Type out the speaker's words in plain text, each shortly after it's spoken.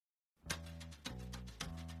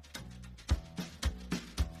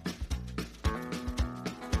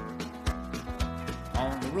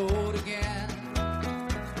road again,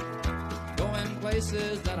 going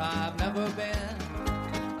places that I've never been,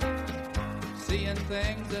 seeing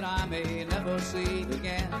things that I may never see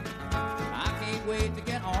again. I can't wait to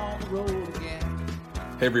get on the road again.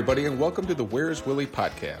 Hey everybody, and welcome to the Where's Willie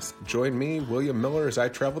podcast. Join me, William Miller, as I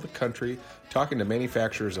travel the country talking to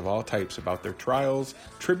manufacturers of all types about their trials,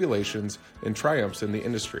 tribulations, and triumphs in the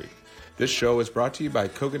industry. This show is brought to you by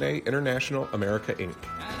Kogane International America, Inc.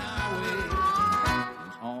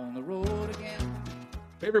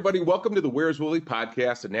 Hey everybody, welcome to the Where's Willie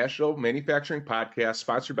podcast, a national manufacturing podcast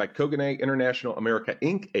sponsored by Kogane International America,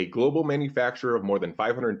 Inc., a global manufacturer of more than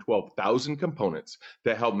 512,000 components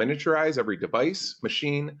that help miniaturize every device,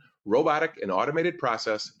 machine, robotic, and automated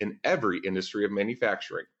process in every industry of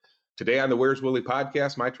manufacturing. Today on the Where's Willie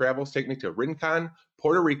podcast, my travels take me to Rincon,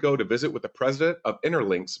 Puerto Rico to visit with the president of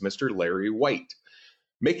Interlinks, Mr. Larry White.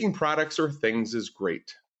 Making products or things is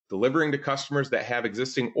great. Delivering to customers that have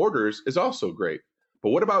existing orders is also great. But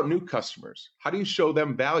what about new customers? How do you show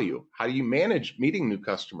them value? How do you manage meeting new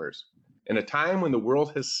customers? In a time when the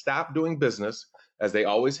world has stopped doing business, as they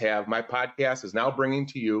always have, my podcast is now bringing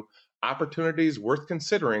to you opportunities worth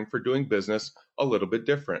considering for doing business a little bit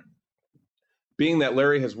different. Being that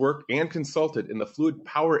Larry has worked and consulted in the fluid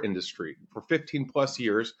power industry for 15 plus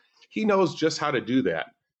years, he knows just how to do that,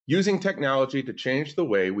 using technology to change the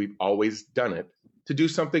way we've always done it, to do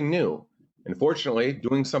something new. And fortunately,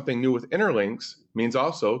 doing something new with Interlinks means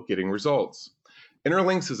also getting results.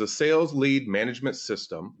 Interlinks is a sales lead management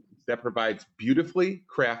system that provides beautifully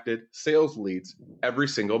crafted sales leads every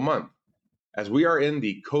single month. As we are in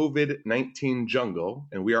the COVID-19 jungle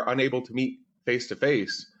and we are unable to meet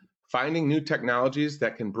face-to-face, finding new technologies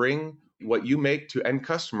that can bring what you make to end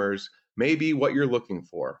customers may be what you're looking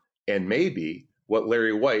for, and maybe what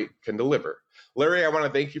Larry White can deliver. Larry, I want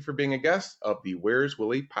to thank you for being a guest of the Where's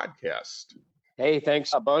Willie podcast. Hey,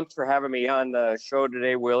 thanks a bunch for having me on the show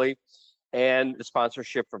today, Willie, and the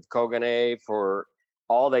sponsorship of Kogane for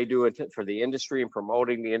all they do for the industry and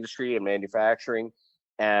promoting the industry and manufacturing.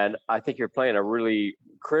 And I think you're playing a really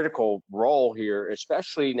critical role here,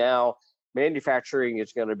 especially now manufacturing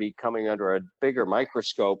is going to be coming under a bigger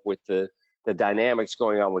microscope with the dynamics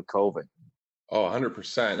going on with COVID. Oh,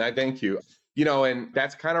 100%. And I thank you. You know, and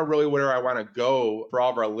that's kind of really where I want to go for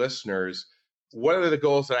all of our listeners. One of the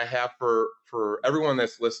goals that I have for everyone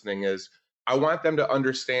that's listening is I want them to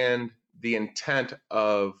understand the intent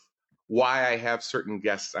of why I have certain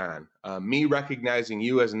guests on. Me recognizing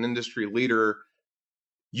you as an industry leader,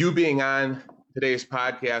 you being on today's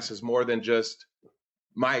podcast is more than just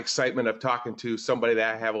my excitement of talking to somebody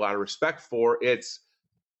that I have a lot of respect for.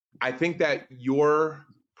 I think that your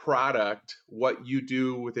product, what you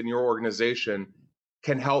do within your organization,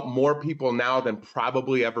 can help more people now than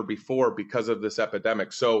probably ever before because of this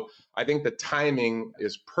epidemic. So I think the timing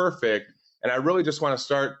is perfect. And I really just want to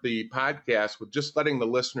start the podcast with just letting the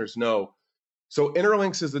listeners know. So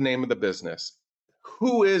Interlinks is the name of the business.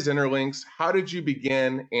 Who is Interlinks? How did you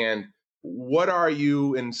begin? And what are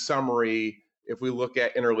you in summary if we look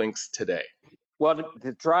at Interlinks today? Well,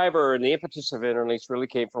 the driver and the impetus of Interlinks really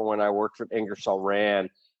came from when I worked with Ingersoll Rand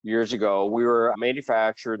years ago. We were a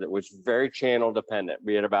manufacturer that was very channel dependent.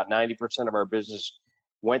 We had about 90% of our business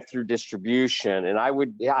went through distribution, and I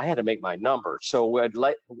had to make my numbers. So I'd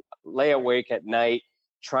lay awake at night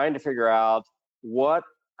trying to figure out what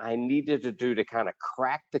I needed to do to kind of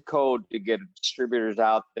crack the code to get distributors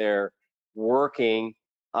out there working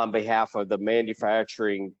on behalf of the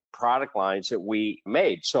manufacturing product lines that we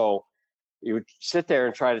made. So you would sit there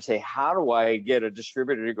and try to say, how do I get a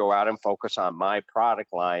distributor to go out and focus on my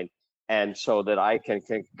product line, and so that I can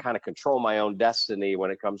kind of control my own destiny when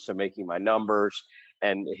it comes to making my numbers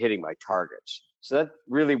and hitting my targets. So that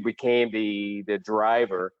really became the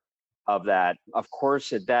driver of that. Of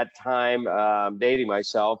course, at that time, I'm dating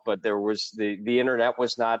myself, but there was the internet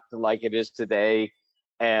was not like it is today,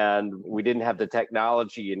 and we didn't have the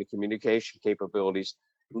technology and the communication capabilities.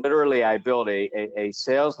 Literally, I built a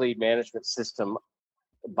sales lead management system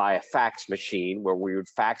by a fax machine where we would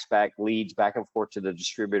fax back leads back and forth to the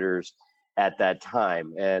distributors at that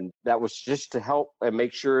time. And that was just to help and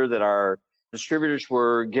make sure that our distributors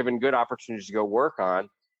were given good opportunities to go work on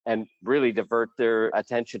and really divert their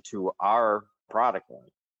attention to our product line.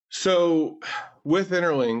 So with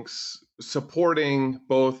Interlinks, supporting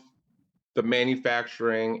both the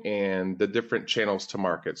manufacturing and the different channels to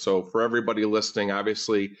market. So for everybody listening,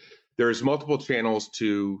 obviously, there's multiple channels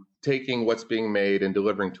to taking what's being made and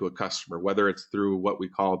delivering to a customer, whether it's through what we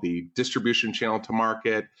call the distribution channel to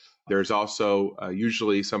market, There's also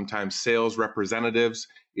usually sometimes sales representatives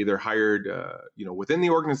either hired within the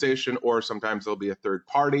organization, or sometimes there'll be a third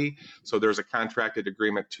party. So there's a contracted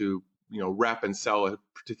agreement to rep and sell a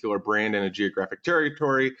particular brand in a geographic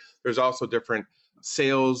territory. There's also different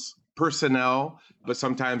sales personnel, but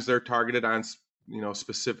sometimes they're targeted on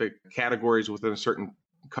specific categories within a certain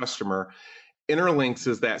customer. Interlinks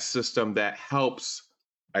is that system that helps.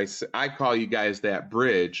 I call you guys that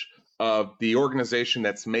bridge of the organization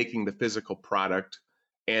that's making the physical product,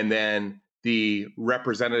 and then the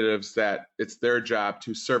representatives that it's their job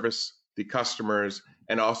to service the customers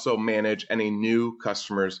and also manage any new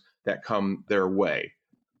customers that come their way.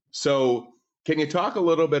 So can you talk a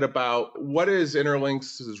little bit about what is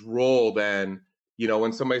Interlinks' role then,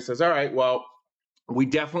 when somebody says, all right, well, we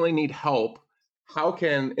definitely need help. How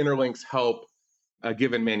can Interlinks help a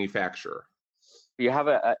given manufacturer? You have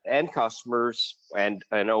end customers and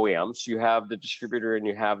OEMs. You have the distributor and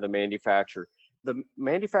you have the manufacturer. The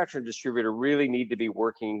manufacturer and distributor really need to be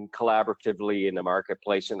working collaboratively in the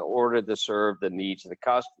marketplace in order to serve the needs of the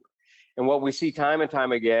customer. And what we see time and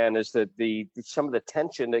time again is that some of the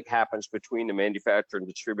tension that happens between the manufacturer and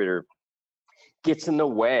distributor gets in the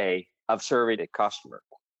way of serving the customer.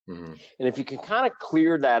 Mm-hmm. And if you can kind of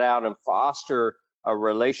clear that out and foster a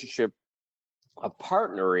relationship of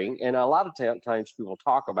partnering, and a lot of times people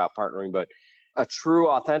talk about partnering, but a true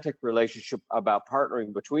authentic relationship about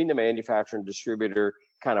partnering between the manufacturer and distributor,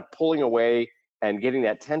 kind of pulling away and getting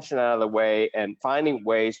that tension out of the way and finding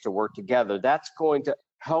ways to work together, that's going to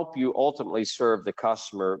help you ultimately serve the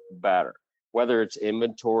customer better. Whether it's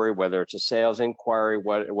inventory, whether it's a sales inquiry,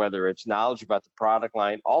 whether it's knowledge about the product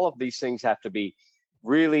line, all of these things have to be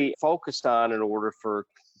really focused on in order for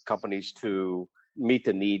companies to meet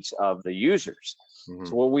the needs of the users. Mm-hmm.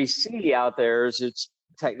 So what we see out there is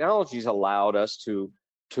technology's allowed us to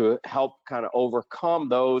help kind of overcome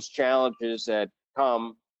those challenges that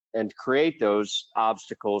come and create those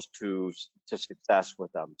obstacles to success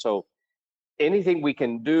with them. So anything we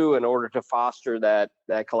can do in order to foster that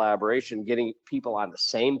collaboration, getting people on the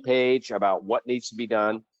same page about what needs to be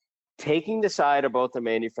done, taking the side of both the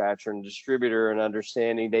manufacturer and distributor and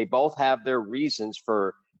understanding they both have their reasons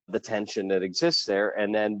for the tension that exists there.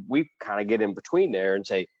 And then we kind of get in between there and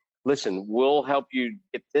say, listen, we'll help you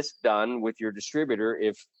get this done with your distributor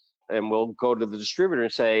and we'll go to the distributor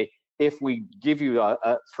and say, if we give you,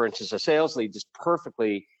 for instance, a sales lead just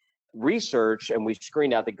perfectly researched and we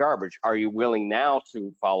screened out the garbage, are you willing now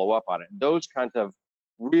to follow up on it? Those kinds of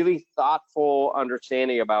really thoughtful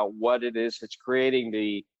understanding about what it is that's creating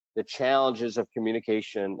the challenges of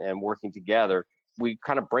communication and working together, we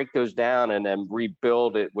kind of break those down and then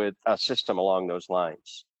rebuild it with a system along those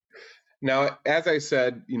lines. Now, as I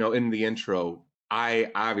said, in the intro,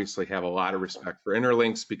 I obviously have a lot of respect for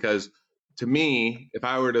Interlinks because to me, if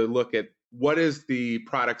I were to look at what is the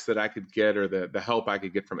products that I could get or the help I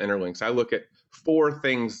could get from Interlinks, I look at 4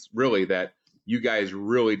 things really that you guys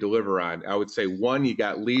really deliver on. I would say 1, you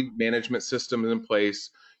got lead management systems in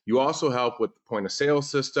place. You also help with point of sale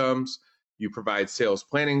systems. You provide sales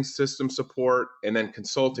planning system support and then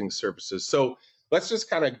consulting services. So let's just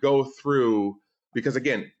kind of go through, because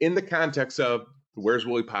again, in the context of the Where's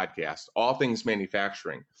Wooly podcast, all things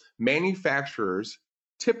manufacturing, manufacturers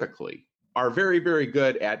typically are very, very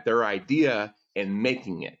good at their idea and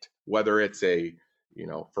making it, whether it's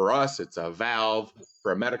for us, it's a valve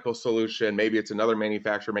for a medical solution. Maybe it's another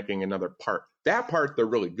manufacturer making another part. That part they're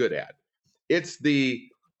really good at. It's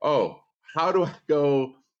how do I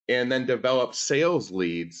go and then develop sales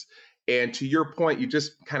leads? And to your point, you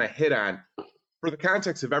just kind of hit on, for the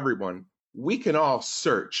context of everyone, we can all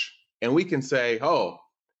search and we can say,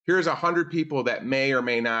 here's 100 people that may or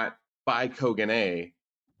may not buy Koganei,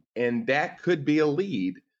 and that could be a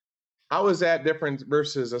lead. How is that different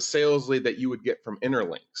versus a sales lead that you would get from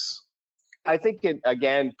Interlinks? I think,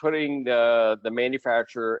 again, putting the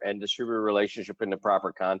manufacturer and distributor relationship in the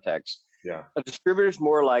proper context. Yeah. A distributor is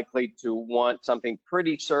more likely to want something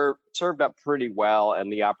pretty served up pretty well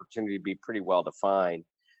and the opportunity to be pretty well defined.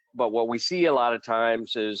 But what we see a lot of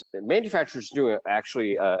times is that manufacturers do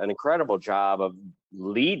actually an incredible job of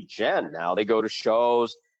lead gen now. They go to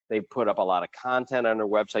shows, they put up a lot of content on their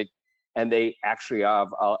website, and they actually have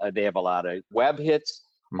a lot of web hits.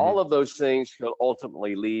 Mm-hmm. All of those things will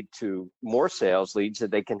ultimately lead to more sales leads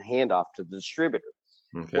that they can hand off to the distributor.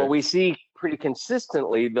 Okay. What we see pretty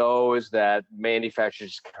consistently, though, is that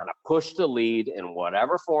manufacturers kind of push the lead in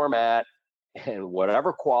whatever format and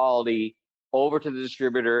whatever quality over to the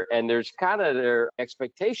distributor. And there's kind of their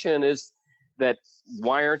expectation is that,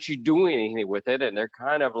 why aren't you doing anything with it? And they're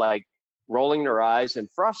kind of like rolling their eyes and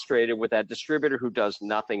frustrated with that distributor who does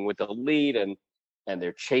nothing with the lead. And and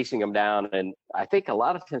they're chasing them down. And I think a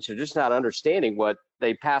lot of times they're just not understanding what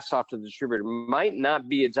they passed off to the distributor might not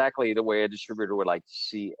be exactly the way a distributor would like to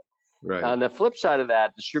see it. Right. On the flip side of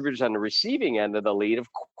that, distributors on the receiving end of the lead, of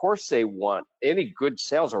course, they want, any good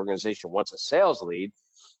sales organization wants a sales lead.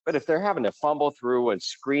 But if they're having to fumble through and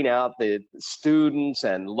screen out the students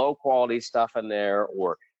and low quality stuff in there,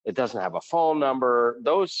 or it doesn't have a phone number,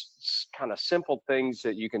 those kind of simple things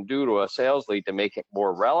that you can do to a sales lead to make it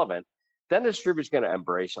more relevant, then the distributor's going to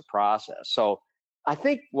embrace a process. So I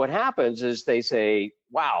think what happens is they say,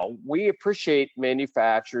 wow, we appreciate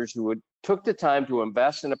manufacturers who took the time to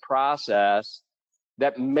invest in a process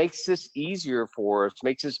that makes this easier for us,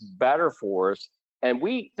 makes this better for us. And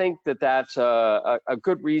we think that that's a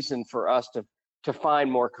good reason for us to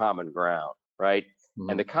find more common ground, right?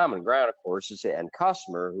 Mm-hmm. And the common ground, of course, is the end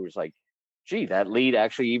customer who's like, gee, that lead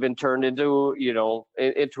actually even turned into,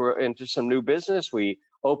 into some new business. We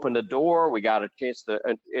opened the door, we got a chance to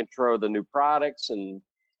intro the new products, and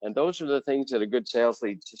those are the things that a good sales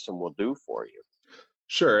lead system will do for you.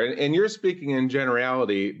 Sure, and you're speaking in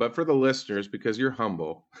generality, but for the listeners, because you're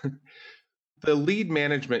humble, the lead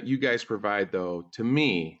management you guys provide, though, to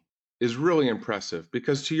me, is really impressive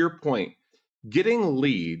because, to your point, getting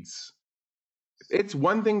leads, it's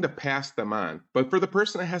one thing to pass them on, but for the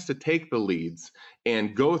person that has to take the leads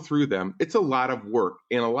and go through them, it's a lot of work.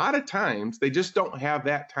 And a lot of times, they just don't have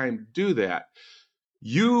that time to do that.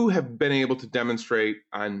 You have been able to demonstrate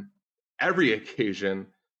on every occasion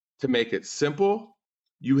to make it simple.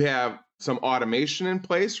 You have some automation in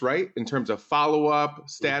place, right? In terms of follow-up,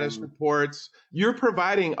 status reports. You're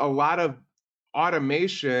providing a lot of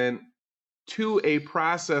automation to a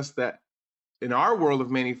process that in our world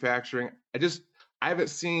of manufacturing, I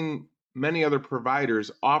haven't seen many other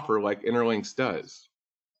providers offer like Interlinks does.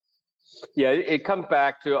 Yeah, it comes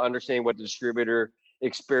back to understanding what the distributor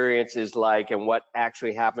experience is like and what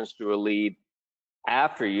actually happens to a lead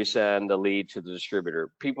after you send the lead to the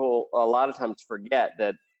distributor. People a lot of times forget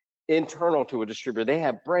that internal to a distributor, they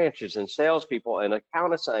have branches and salespeople and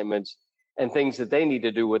account assignments and things that they need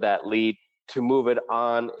to do with that lead to move it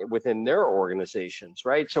on within their organizations,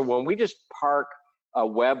 right? So when we just park a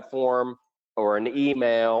web form or an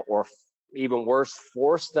email, or even worse,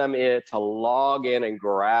 force them to log in and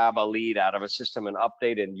grab a lead out of a system and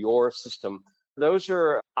update in your system, those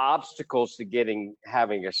are obstacles to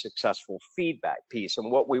having a successful feedback piece.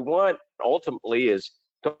 And what we want ultimately is,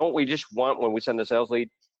 don't we just want, when we send a sales lead,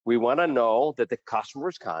 we want to know that the customer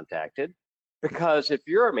is contacted, because if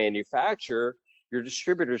you're a manufacturer, your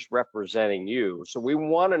distributor's representing you. So we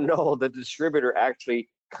want to know the distributor actually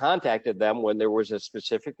contacted them when there was a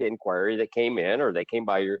specific inquiry that came in, or they came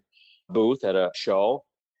by your booth at a show.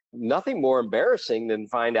 Nothing more embarrassing than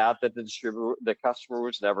find out that the customer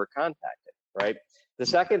was never contacted, right? The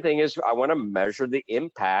second thing is, I want to measure the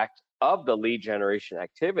impact of the lead generation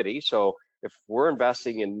activity. So if we're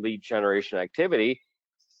investing in lead generation activity,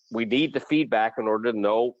 we need the feedback in order to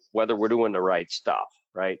know whether we're doing the right stuff,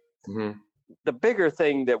 right? Mm-hmm. The bigger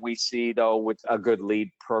thing that we see, though, with a good lead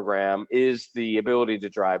program is the ability to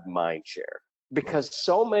drive mind share. Because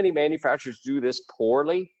so many manufacturers do this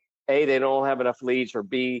poorly. A, they don't have enough leads, or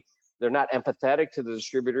B, they're not empathetic to the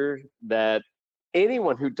distributor, that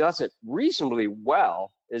anyone who does it reasonably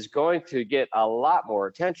well is going to get a lot more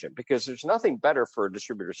attention, because there's nothing better for a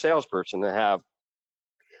distributor salesperson to have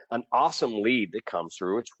an awesome lead that comes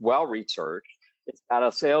through. It's well researched. It's got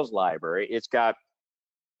a sales library. It's got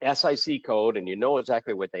SIC code, and you know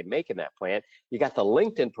exactly what they make in that plant. You got the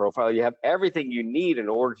LinkedIn profile. You have everything you need in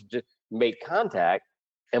order to just make contact,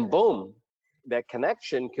 and boom, that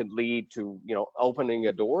connection could lead to, opening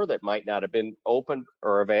a door that might not have been open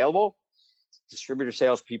or available. Distributor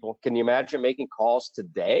salespeople, can you imagine making calls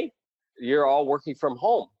today? You're all working from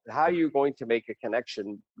home. How are you going to make a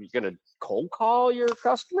connection? You're going to cold call your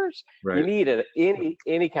customers? Right. You need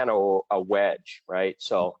any kind of a wedge, right?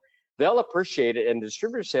 So they'll appreciate it, and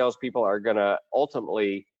distributor salespeople are going to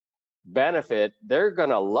ultimately benefit. They're going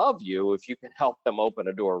to love you if you can help them open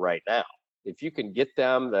a door right now. If you can get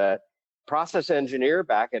them the process engineer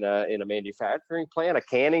back in a manufacturing plant, a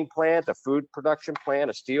canning plant, a food production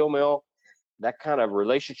plant, a steel mill, that kind of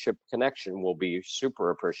relationship connection will be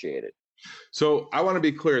super appreciated. So I want to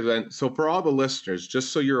be clear then. So for all the listeners,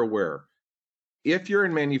 just so you're aware, if you're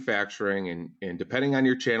in manufacturing and depending on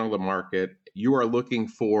your channel to market, you are looking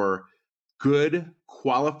for good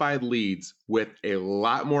qualified leads with a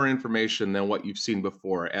lot more information than what you've seen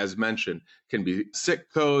before. As mentioned, can be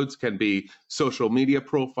SIC codes, can be social media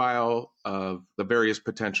profile of the various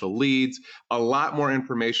potential leads, a lot more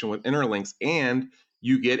information with Interlinks, and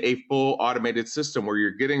you get a full automated system where you're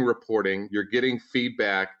getting reporting, you're getting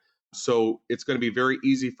feedback So it's going to be very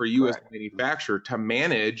easy for you as Correct. a manufacturer to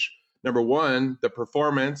manage, number one, the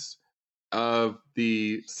performance of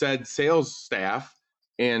the said sales staff,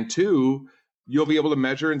 and two, you'll be able to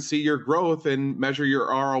measure and see your growth and measure your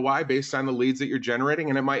ROI based on the leads that you're generating.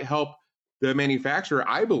 And it might help the manufacturer,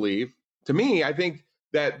 I believe. To me, I think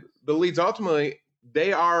that the leads ultimately,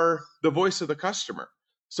 they are the voice of the customer.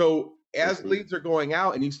 So as leads are going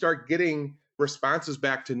out and you start getting responses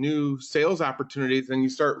back to new sales opportunities, and you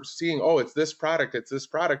start seeing, oh, it's this product,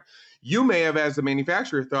 you may have, as the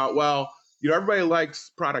manufacturer, thought, well, everybody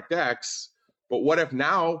likes product X, but what if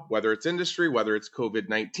now, whether it's industry, whether it's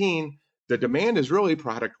COVID-19, the demand is really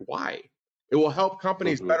product Y? It will help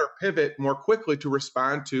companies better pivot more quickly to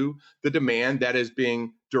respond to the demand that is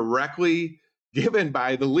being directly given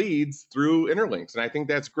by the leads through Interlinks. And I think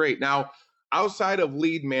that's great. Now, outside of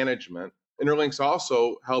lead management, Interlinks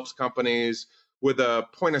also helps companies with a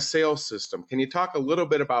point of sale system. Can you talk a little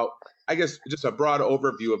bit about, I guess, just a broad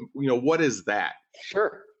overview of, what is that?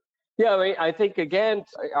 Sure. Yeah, I think, again,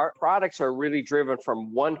 our products are really driven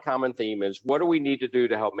from one common theme: is what do we need to do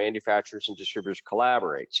to help manufacturers and distributors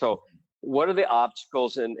collaborate? So what are the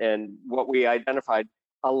obstacles? And what we identified,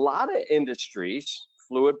 a lot of industries,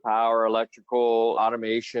 fluid power, electrical,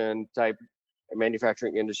 automation type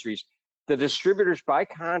manufacturing industries, the distributors by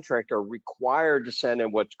contract are required to send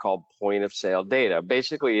in what's called point of sale data.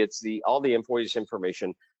 Basically, it's all the invoice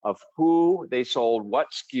information of who they sold what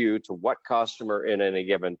SKU to what customer in any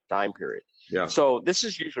given time period. Yeah. So this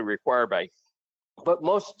is usually required but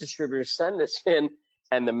most distributors send this in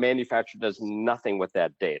and the manufacturer does nothing with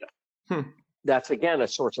that data. That's, again, a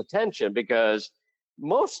source of tension, because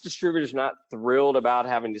most distributors are not thrilled about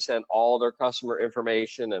having to send all their customer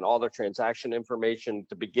information and all their transaction information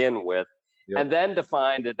to begin with. Yep. And then to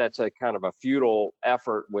find that that's a kind of a futile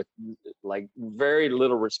effort with like very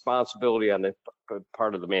little responsibility on the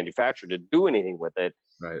part of the manufacturer to do anything with it.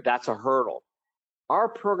 Right. That's a hurdle. Our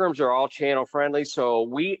programs are all channel friendly, so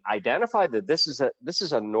we identified that this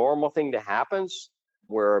is a normal thing that happens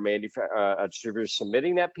where a distributor is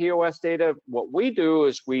submitting that POS data. What we do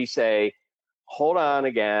is we say, hold on,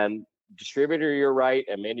 again, distributor, you're right,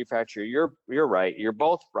 and manufacturer, you're right. You're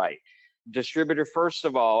both right. Distributor, first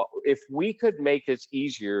of all, if we could make this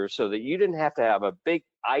easier so that you didn't have to have a big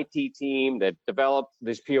IT team that developed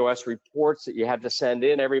these POS reports that you had to send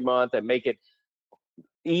in every month and make it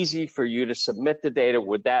easy for you to submit the data,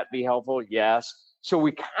 would that be helpful? Yes. So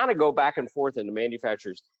we kind of go back and forth in the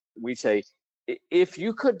manufacturers. We say, if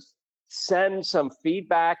you could send some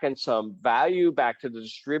feedback and some value back to the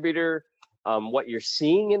distributor, what you're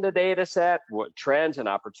seeing in the data set, what trends and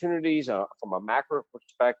opportunities from a macro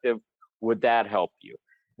perspective, would that help you?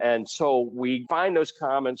 And so we find those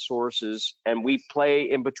common sources and we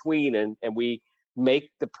play in between and we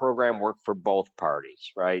make the program work for both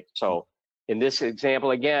parties, right? So in this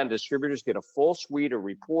example, again, distributors get a full suite of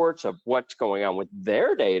reports of what's going on with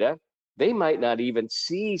their data. They might not even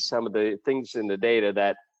see some of the things in the data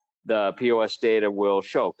that the POS data will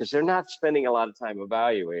show because they're not spending a lot of time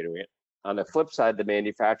evaluating it. On the flip side, the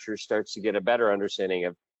manufacturer starts to get a better understanding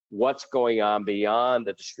of what's going on beyond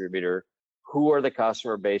the distributor, who are the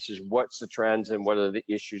customer bases, what's the trends, and what are the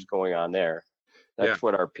issues going on there. That's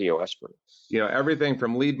what our POS brings. Everything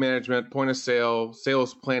from lead management, point of sale,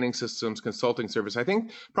 sales planning systems, consulting service. I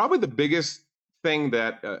think probably the biggest thing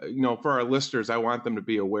that, for our listeners, I want them to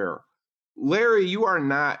be aware. Larry, you are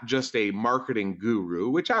not just a marketing guru,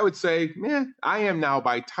 which I would say, I am now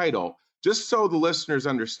by title. Just so the listeners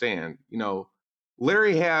understand,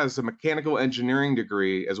 Larry has a mechanical engineering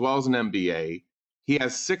degree as well as an MBA. He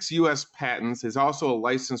has 6 U.S. patents. He's also a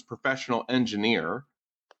licensed professional engineer.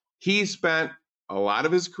 He spent a lot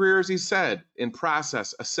of his career, as he said, in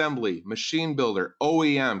process, assembly, machine builder,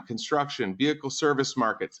 OEM, construction, vehicle service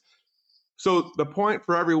markets. So the point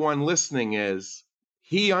for everyone listening is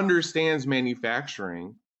he understands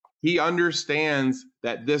manufacturing. He understands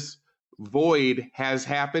that this void has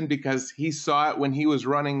happened because he saw it when he was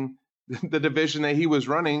running the division that he was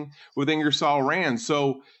running with Ingersoll Rand.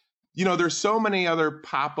 So, there's so many other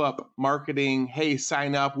pop-up marketing, hey,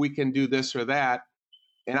 sign up, we can do this or that.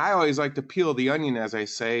 And I always like to peel the onion, as I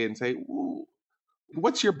say, and say,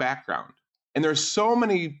 what's your background? And there's so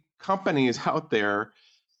many companies out there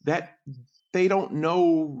that they don't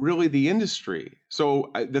know really the industry.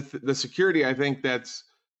 So the security, I think that's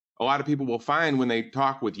a lot of people will find when they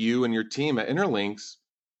talk with you and your team at Interlinks,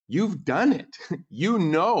 you've done it. You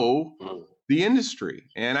know the industry.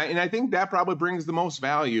 And I think that probably brings the most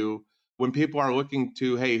value when people are looking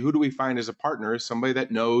to, hey, who do we find as a partner? Somebody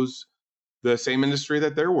that knows the same industry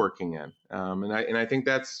that they're working in. And I think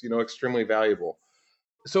that's, extremely valuable.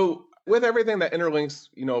 So With everything that Interlinks,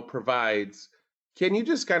 provides, can you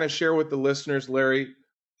just kind of share with the listeners, Larry,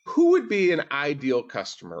 who would be an ideal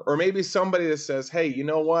customer? Or maybe somebody that says, hey, you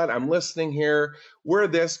know what? I'm listening here. We're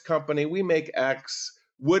this company. We make X.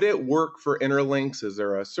 Would it work for Interlinks? Is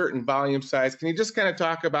there a certain volume size? Can you just kind of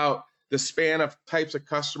talk about the span of types of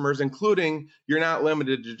customers, including you're not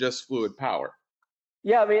limited to just fluid power?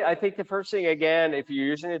 Yeah, I mean, I think the first thing, again, if you're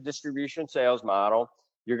using a distribution sales model,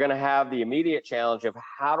 you're going to have the immediate challenge of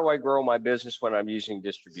how do I grow my business when I'm using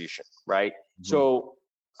distribution, right? Mm-hmm. So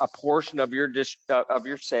a portion of your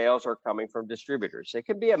sales are coming from distributors. It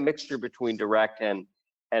can be a mixture between direct and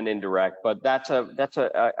indirect, but that's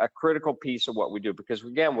a critical piece of what we do, because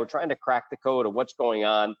again, we're trying to crack the code of what's going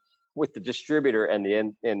on with the distributor and the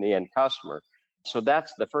end customer. So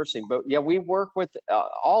that's the first thing. But yeah, we work with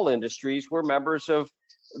all industries. We're members of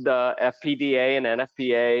the FPDA and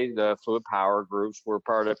NFPA, the fluid power groups. We're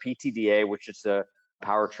part of PTDA, which is the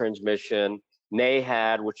power transmission,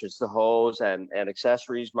 NAHAD, which is the hose and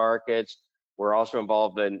accessories markets. We're also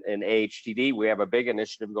involved in AHTD. We have a big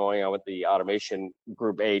initiative going on with the automation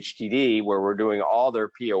group AHTD, where we're doing all their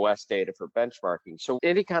POS data for benchmarking. So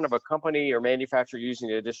any kind of a company or manufacturer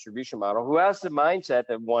using a distribution model who has the mindset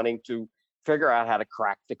of wanting to figure out how to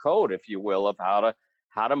crack the code, if you will, of how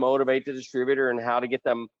to motivate the distributor and how to get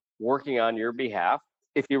them working on your behalf.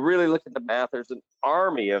 If you really look at the math, there's an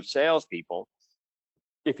army of salespeople.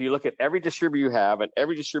 If you look at every distributor you have and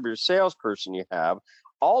every distributor salesperson you have,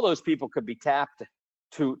 all those people could be tapped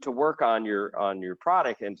to work on your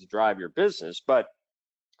product and to drive your business. But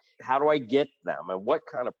how do I get them, and what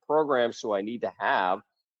kind of programs do I need to have?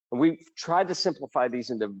 And we've tried to simplify these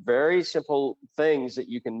into very simple things that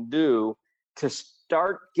you can do to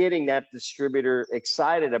start getting that distributor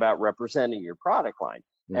excited about representing your product line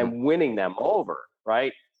and winning them over,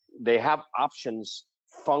 right? They have options,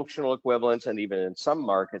 functional equivalents, and even in some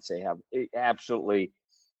markets, they have absolutely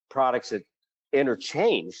products that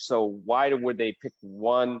interchange. So why would they pick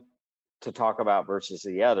one to talk about versus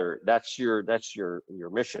the other? That's your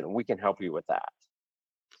mission, and we can help you with that.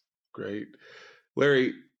 Great.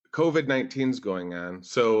 Larry, COVID-19 is going on.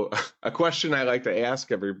 So a question I like to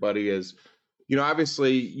ask everybody is,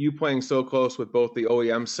 obviously you playing so close with both the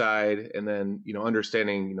OEM side and then,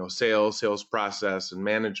 understanding, sales process and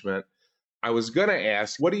management. I was going to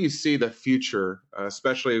ask, what do you see the future,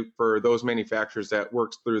 especially for those manufacturers that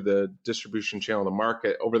works through the distribution channel of the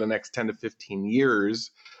market over the next 10 to 15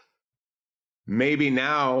 years? Maybe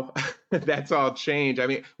now that's all changed. I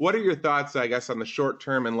mean, what are your thoughts, I guess, on the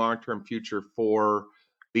short-term and long-term future for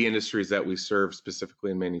the industries that we serve,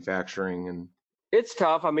 specifically in manufacturing? And it's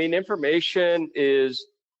tough. I mean, information is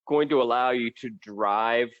going to allow you to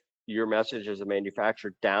drive your message as a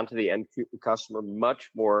manufacturer down to the end customer much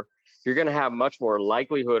more. You're going to have much more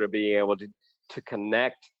likelihood of being able to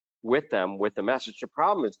connect with them with the message. The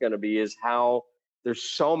problem is going to be is how there's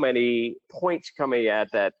so many points coming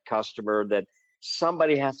at that customer that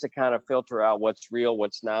somebody has to kind of filter out what's real,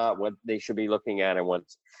 what's not, what they should be looking at, and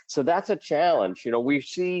what's. So that's a challenge.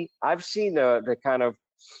 I've seen the kind of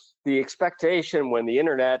the expectation when the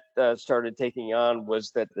internet started taking on was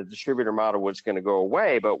that the distributor model was going to go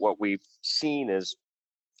away. But what we've seen is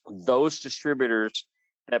those distributors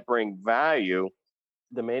that bring value,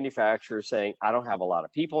 the manufacturer saying, I don't have a lot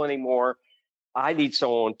of people anymore. I need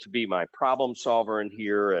someone to be my problem solver in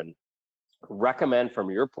here and recommend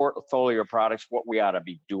from your portfolio of products what we ought to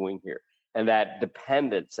be doing here. And that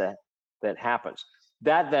dependence that happens.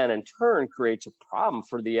 That then in turn creates a problem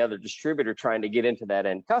for the other distributor trying to get into that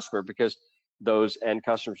end customer, because those end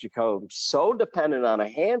customers become so dependent on a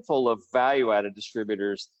handful of value-added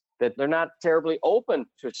distributors that they're not terribly open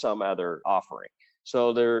to some other offering.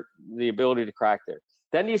 So they're the ability to crack there.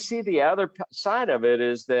 Then you see the other side of it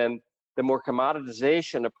is then the more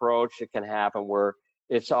commoditization approach that can happen, where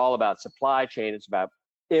it's all about supply chain, it's about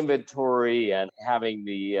inventory and having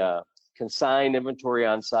the consigned inventory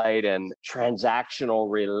on site and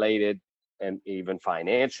transactional related and even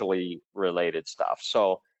financially related stuff.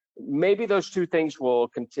 So maybe those two things will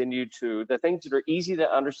continue to, the things that are easy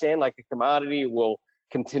to understand, like a commodity, will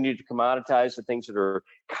continue to commoditize. The things that are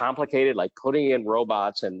complicated, like putting in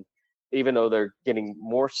robots, and even though they're getting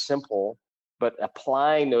more simple, but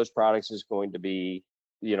applying those products is going to be,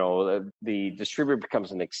 the distributor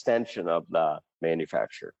becomes an extension of the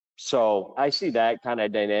manufacturer. So I see that kind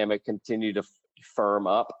of dynamic continue to firm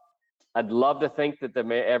up. I'd love to think that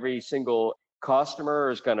every single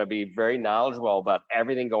customer is going to be very knowledgeable about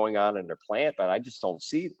everything going on in their plant, but I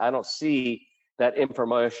don't see that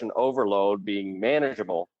information overload being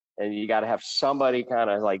manageable. And you got to have somebody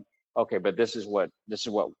kind of like, okay, but this is what,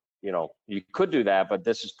 you could do that, but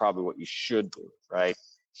this is probably what you should do, right?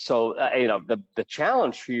 So, the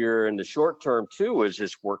challenge here in the short term too is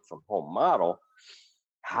this work from home model.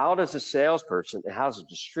 How does a salesperson, how's a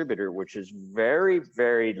distributor, which is very,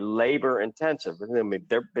 very labor intensive, I mean,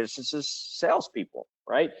 their business is salespeople,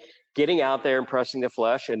 right? Getting out there and pressing the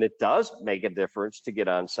flesh, and it does make a difference to get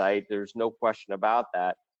on site. There's no question about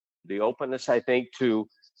that. The openness, I think, to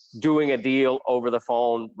doing a deal over the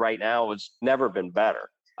phone right now has never been better.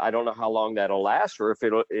 I don't know how long that'll last, or if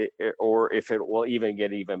it will even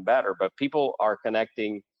get even better. But people are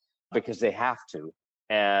connecting because they have to,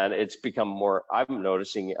 and it's become more. I'm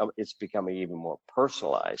noticing it's becoming even more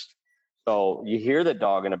personalized. So you hear the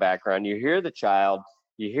dog in the background, you hear the child,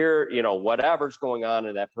 you hear whatever's going on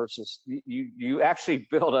in that person's. You actually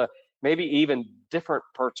build a maybe even different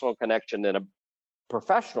personal connection than a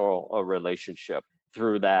professional relationship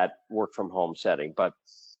through that work from home setting. But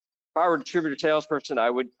if I were a distributor salesperson, I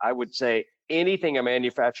would say anything a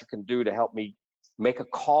manufacturer can do to help me make a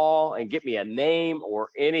call and get me a name or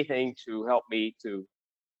anything to help me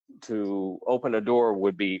to open a door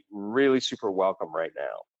would be really super welcome right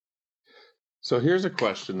now. So here's a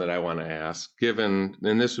question that I want to ask, and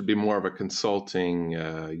this would be more of a consulting,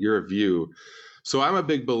 your view. So I'm a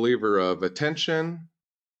big believer of attention.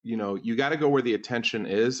 You got to go where the attention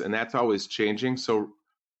is, and that's always changing. So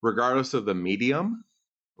regardless of the medium,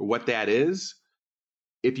 what that is,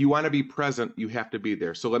 if you want to be present, you have to be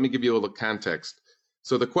there. So let me give you a little context.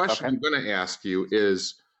 So the question I'm going to ask you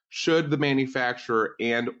is, should the manufacturer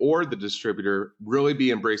and or the distributor really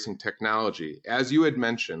be embracing technology? As you had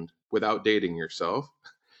mentioned, without dating yourself,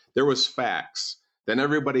 there was fax. Then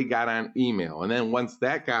everybody got on email. And then once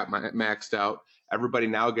that got maxed out, everybody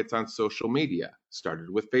now gets on social media. Started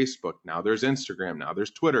with Facebook. Now there's Instagram. Now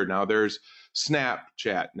there's Twitter. Now there's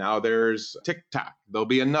Snapchat. Now there's TikTok. There'll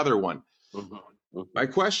be another one. My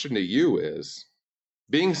question to you is,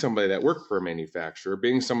 being somebody that worked for a manufacturer,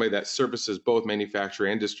 being somebody that services both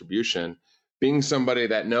manufacturing and distribution, being somebody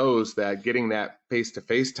that knows that getting that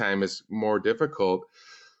face-to-face time is more difficult,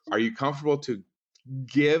 are you comfortable to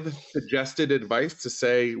give suggested advice to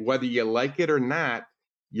say, whether you like it or not,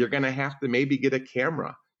 you're going to have to maybe get a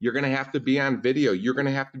camera. You're going to have to be on video. You're going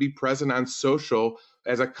to have to be present on social.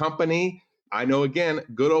 As a company, I know, again,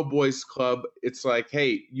 good old boys club, it's like,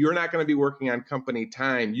 hey, you're not going to be working on company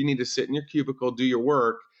time. You need to sit in your cubicle, do your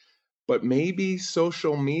work. But maybe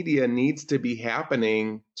social media needs to be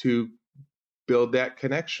happening to build that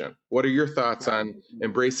connection. What are your thoughts on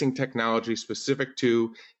embracing technology specific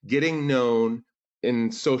to getting known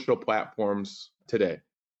in social platforms today?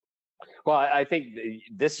 Well, I think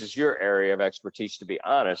this is your area of expertise, to be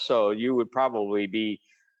honest. So you would probably be,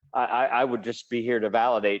 I would just be here to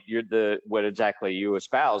validate what exactly you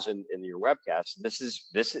espouse in your webcast. This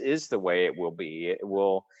is the way it will be.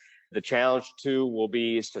 The challenge too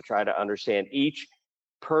is to try to understand each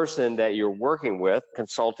person that you're working with,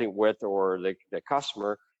 consulting with, or the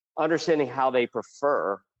customer, understanding how they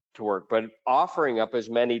prefer to work, but offering up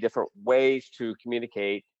as many different ways to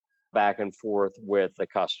communicate back and forth with the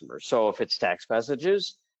customer. So if it's text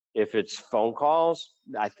messages, if it's phone calls,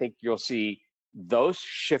 I think you'll see those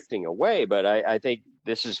shifting away. But I think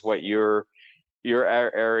this is what your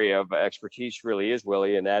area of expertise really is,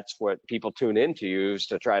 Willie, and that's what people tune into you, is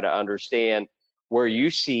to try to understand where you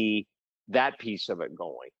see that piece of it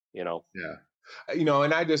going. Yeah.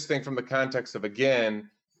 And I just think from the context of, again,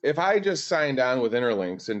 if I just signed on with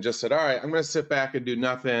Interlinks and just said, all right, I'm going to sit back and do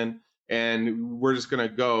nothing, and we're just going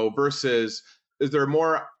to go, versus is there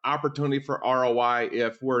more opportunity for ROI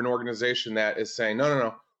if we're an organization that is saying,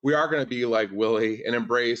 no, we are going to be like Willie and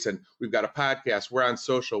embrace, and we've got a podcast, we're on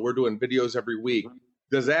social, we're doing videos every week.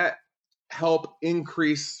 Does that help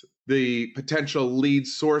increase the potential lead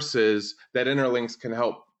sources that Interlinks can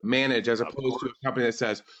help manage, as opposed to a company that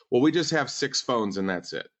says, well, we just have 6 phones and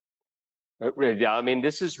that's it? Yeah, I mean,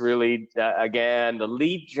 this is really, again, the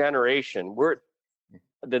lead generation.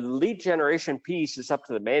 The lead generation piece is up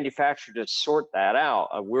to the manufacturer to sort that out.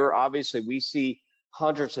 We see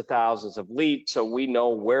hundreds of thousands of leads, so we know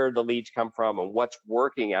where the leads come from and what's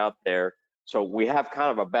working out there. So we have kind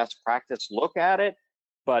of a best practice look at it,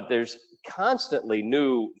 but there's constantly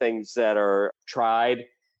new things that are tried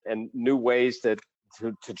and new ways to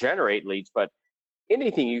generate leads. But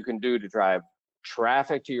anything you can do to drive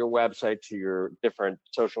traffic to your website, to your different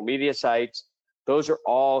social media sites, those are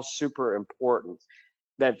all super important.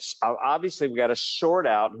 That's obviously, we got to sort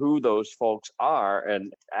out who those folks are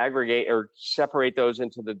and aggregate or separate those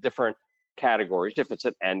into the different categories. If it's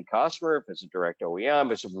an end customer, if it's a direct OEM,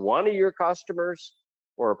 if it's one of your customers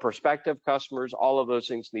or prospective customers, all of those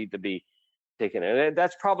things need to be taken. And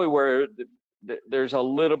that's probably where there's a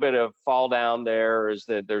little bit of fall down there, is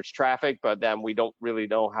that there's traffic, but then we don't really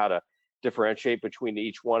know how to differentiate between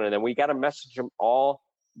each one. And then we got to message them all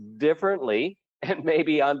differently and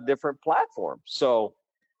maybe on different platforms. So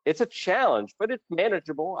it's a challenge, but it's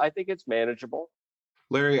manageable. I think it's manageable.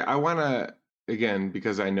 Larry, I want to, again,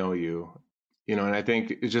 because I know you, and I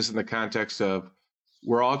think it's just in the context of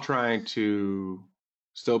we're all trying to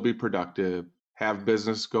still be productive, have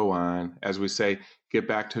business go on, as we say, get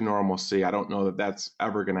back to normalcy. I don't know that that's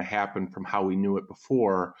ever going to happen from how we knew it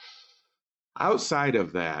before. Outside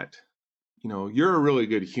of that, you're a really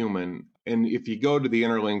good human. And if you go to the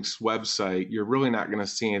Interlinks website, you're really not going to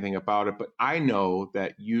see anything about it. But I know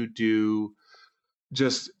that you do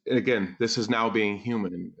just, again, this is now being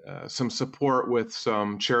human, some support with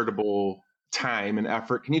some charitable time and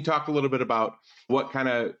effort. Can you talk a little bit about what kind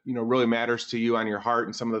of, really matters to you on your heart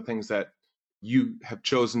and some of the things that you have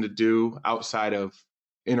chosen to do outside of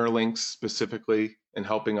Interlinks specifically and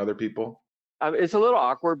helping other people? It's a little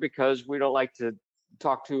awkward because we don't like to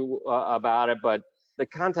talk about it, but the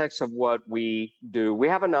context of what we do, we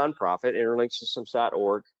have a nonprofit,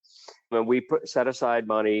 interlinksystems.org, and we set aside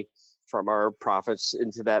money from our profits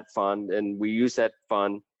into that fund, and we use that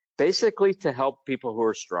fund basically to help people who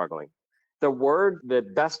are struggling. The word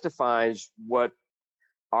that best defines what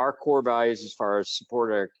our core values as far as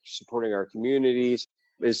supporting our communities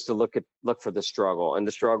is to look for the struggle, and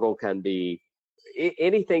the struggle can be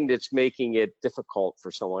anything that's making it difficult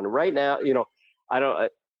for someone. Right now, I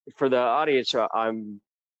don't. For the audience, I'm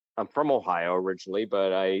from Ohio originally,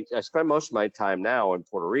 but I spend most of my time now in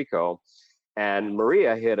Puerto Rico. And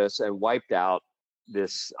Maria hit us and wiped out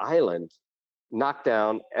this island, knocked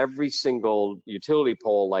down every single utility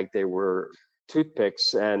pole like they were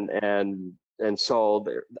toothpicks, and so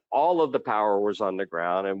all of the power was on the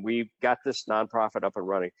ground. And we got this nonprofit up and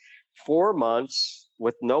running. 4 months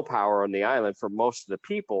with no power on the island for most of the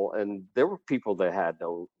people, and there were people that had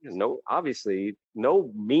obviously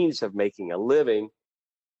no means of making a living,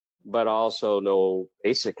 but also no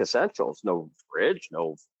basic essentials, no fridge,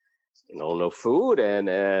 no food, and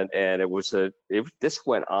this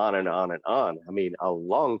went on and on and on. I mean, a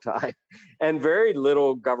long time, and very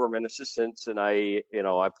little government assistance. And I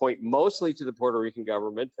point mostly to the Puerto Rican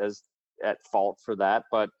government as at fault for that,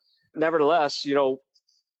 but nevertheless,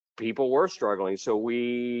 people were struggling. So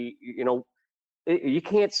you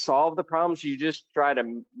can't solve the problems. You just try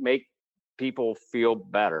to make people feel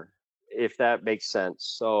better, if that makes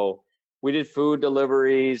sense. So we did food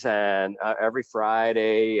deliveries and every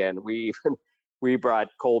Friday, and we brought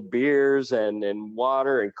cold beers and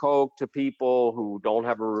water and Coke to people who don't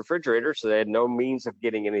have a refrigerator, so they had no means of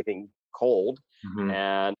getting anything cold. Mm-hmm.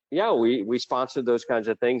 And yeah, we sponsored those kinds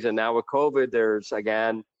of things. And now with COVID, there's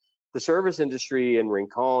again, the service industry in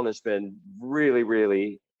Rincon has been really,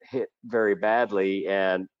 really hit very badly.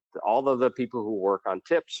 And all of the people who work on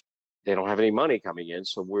tips, they don't have any money coming in.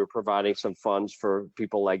 So we're providing some funds for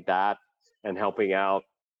people like that and helping out.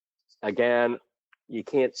 Again, you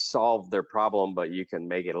can't solve their problem, but you can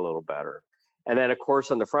make it a little better. And then, of course,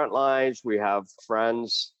 on the front lines, we have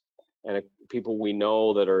friends and people we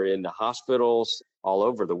know that are in the hospitals all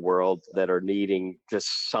over the world that are needing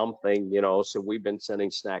just something, so we've been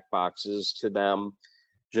sending snack boxes to them,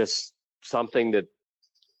 just something that,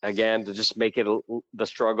 again, to just make it the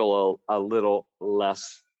struggle a little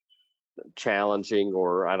less challenging,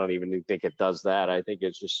 or I don't even think it does that. I think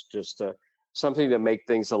it's just something to make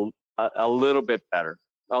things a little bit better,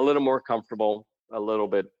 a little more comfortable, a little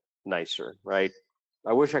bit nicer, right?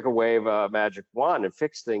 I wish I could wave a magic wand and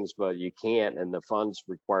fix things, but you can't, and the funds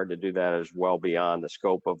required to do that is well beyond the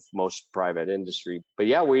scope of most private industry. But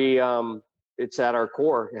yeah, it's at our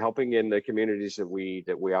core, helping in the communities that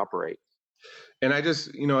we operate. And I just,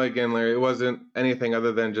 again, Larry, it wasn't anything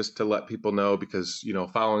other than just to let people know, because,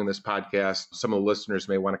 following this podcast, some of the listeners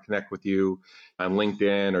may want to connect with you on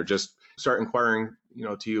LinkedIn or just start inquiring,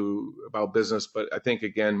 to you about business. But I think,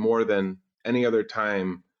 again, more than any other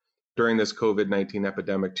time during this COVID-19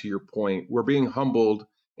 epidemic, to your point, we're being humbled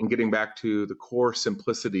and getting back to the core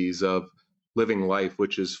simplicities of living life,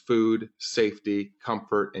 which is food, safety,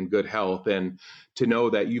 comfort, and good health. And to know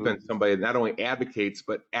that you've been somebody that not only advocates,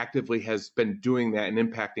 but actively has been doing that and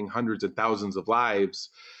impacting hundreds of thousands of lives.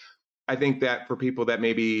 I think that for people that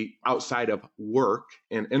maybe outside of work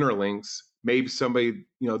and Interlinks, maybe somebody,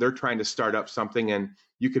 they're trying to start up something, and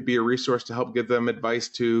you could be a resource to help give them advice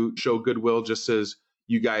to show goodwill, just as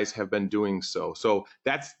you guys have been doing so. So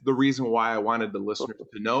that's the reason why I wanted the listeners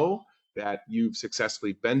to know that you've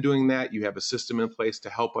successfully been doing that. You have a system in place to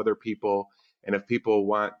help other people. And if people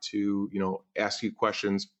want to, ask you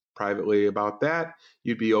questions, privately about that,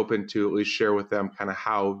 you'd be open to at least share with them kind of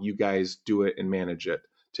how you guys do it and manage it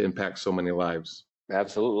to impact so many lives.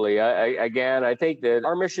 Absolutely. I think that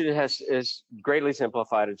our mission is greatly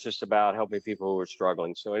simplified. It's just about helping people who are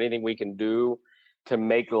struggling. So anything we can do to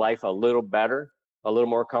make life a little better, a little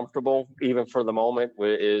more comfortable, even for the moment,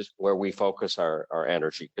 is where we focus our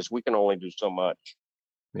energy, because we can only do so much.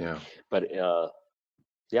 Yeah. But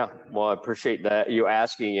yeah, well, I appreciate that you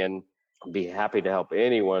asking, and be happy to help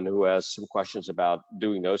anyone who has some questions about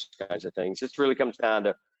doing those kinds of things. It really comes down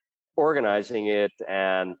to organizing it,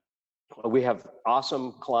 and we have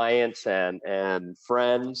awesome clients and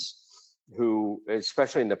friends who,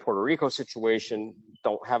 especially in the Puerto Rico situation,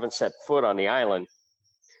 haven't set foot on the island,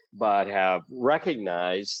 but have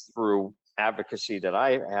recognized through advocacy that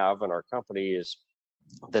I have in our company is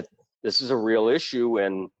that this is a real issue.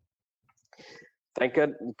 And thank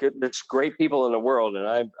God, there's great people in the world, and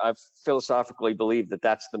I philosophically believe that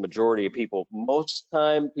that's the majority of people. Most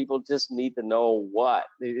time, people just need to know what.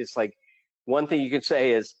 It's like, one thing you can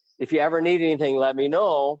say is, if you ever need anything, let me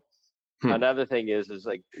know. Another thing is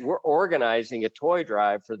like, we're organizing a toy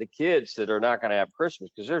drive for the kids that are not going to have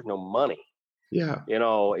Christmas because there's no money. Yeah. You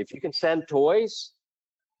know, if you can send toys,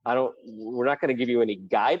 we're not going to give you any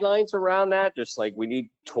guidelines around that. Just like, we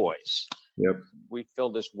need toys. Yep. We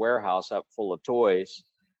filled this warehouse up full of toys,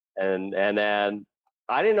 and then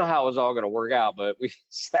I didn't know how it was all going to work out, but we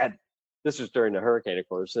said, this was during the hurricane, of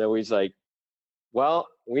course. So he's like, well,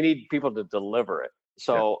 we need people to deliver it.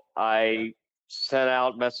 So yeah. I sent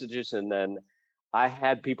out messages, and then I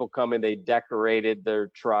had people come in, they decorated their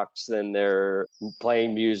trucks and they're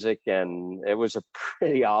playing music, and it was a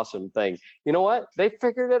pretty awesome thing. You know what? They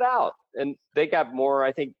figured it out, and they got more,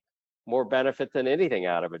 I think, more benefit than anything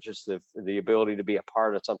out of it. Just the ability to be a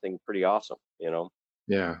part of something pretty awesome, you know?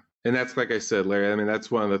 Yeah. And that's, like I said, Larry, I mean, that's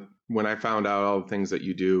when I found out all the things that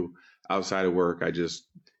you do outside of work, I just,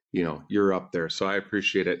 you're up there. So I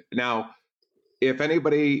appreciate it. Now, if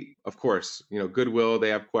anybody, of course, Goodwill, they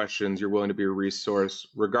have questions, you're willing to be a resource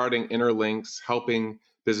regarding Interlinks, helping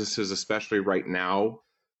businesses, especially right now,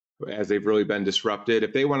 as they've really been disrupted.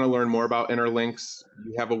 If they want to learn more about Interlinks,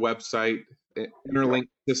 you have a website,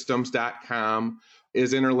 interlinksystems.com.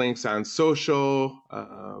 Is Interlinks on social?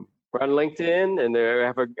 We're on LinkedIn, and they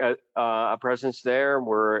have a presence there.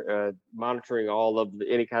 We're monitoring all of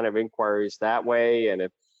any kind of inquiries that way, and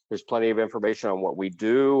if there's plenty of information on what we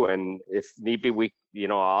do, and if need be,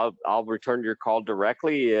 I'll return your call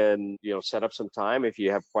directly and set up some time if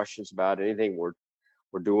you have questions about anything we're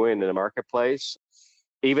doing in the marketplace.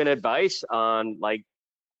 Even advice on, like,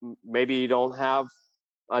 maybe you don't have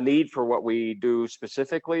a need for what we do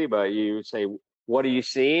specifically, but you say, what are you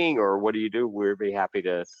seeing or what do you do? We'd be happy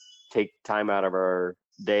to take time out of our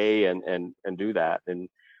day and do that. And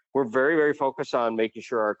we're very, very focused on making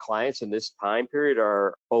sure our clients in this time period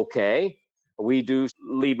are okay. We do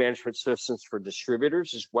lead management systems for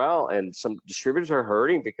distributors as well. And some distributors are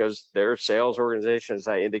hurting because their sales organization, as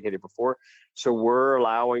I indicated before. So we're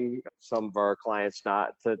allowing some of our clients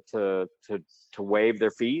not to waive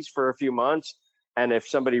their fees for a few months. And if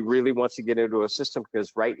somebody really wants to get into a system,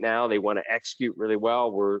 because right now they want to execute really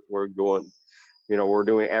well, we're doing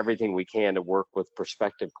everything we can to work with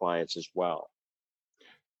prospective clients as well.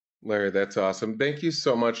 Larry, that's awesome. Thank you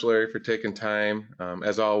so much, Larry, for taking time,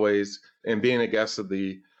 as always, and being a guest of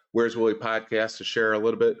the Where's Willie podcast to share a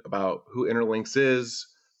little bit about who Interlinks is,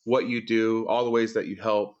 what you do, all the ways that you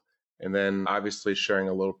help, and then obviously sharing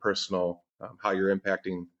a little personal how you're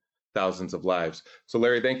impacting thousands of lives. So,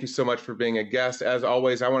 Larry, thank you so much for being a guest. As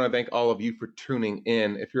always, I want to thank all of you for tuning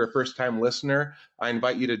in. If you're a first-time listener, I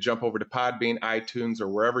invite you to jump over to Podbean, iTunes, or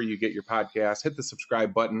wherever you get your podcasts. Hit the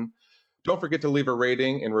subscribe button. Don't forget to leave a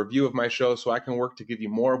rating and review of my show so I can work to give you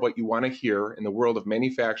more of what you want to hear in the world of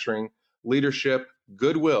manufacturing, leadership,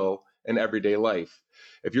 goodwill, and everyday life.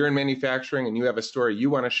 If you're in manufacturing and you have a story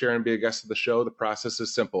you want to share and be a guest of the show, the process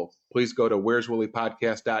is simple. Please go to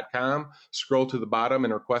where'swilliepodcast.com, scroll to the bottom,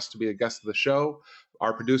 and request to be a guest of the show.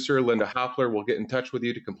 Our producer, Linda Hoppler, will get in touch with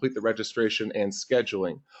you to complete the registration and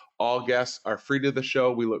scheduling. All guests are free to the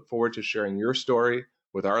show. We look forward to sharing your story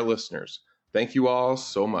with our listeners. Thank you all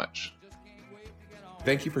so much.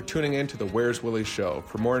 Thank you for tuning in to the Where's Willie Show.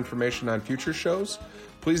 For more information on future shows,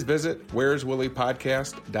 please visit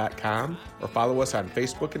where'swilliepodcast.com or follow us on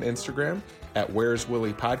Facebook and Instagram at Where's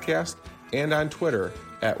Willie Podcast and on Twitter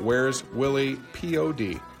at Where's Willie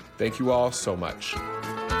POD. Thank you all so much.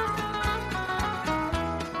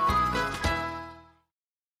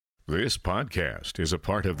 This podcast is a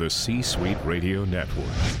part of the C-Suite Radio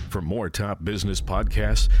Network. For more top business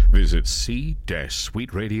podcasts, visit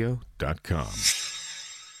c-suiteradio.com.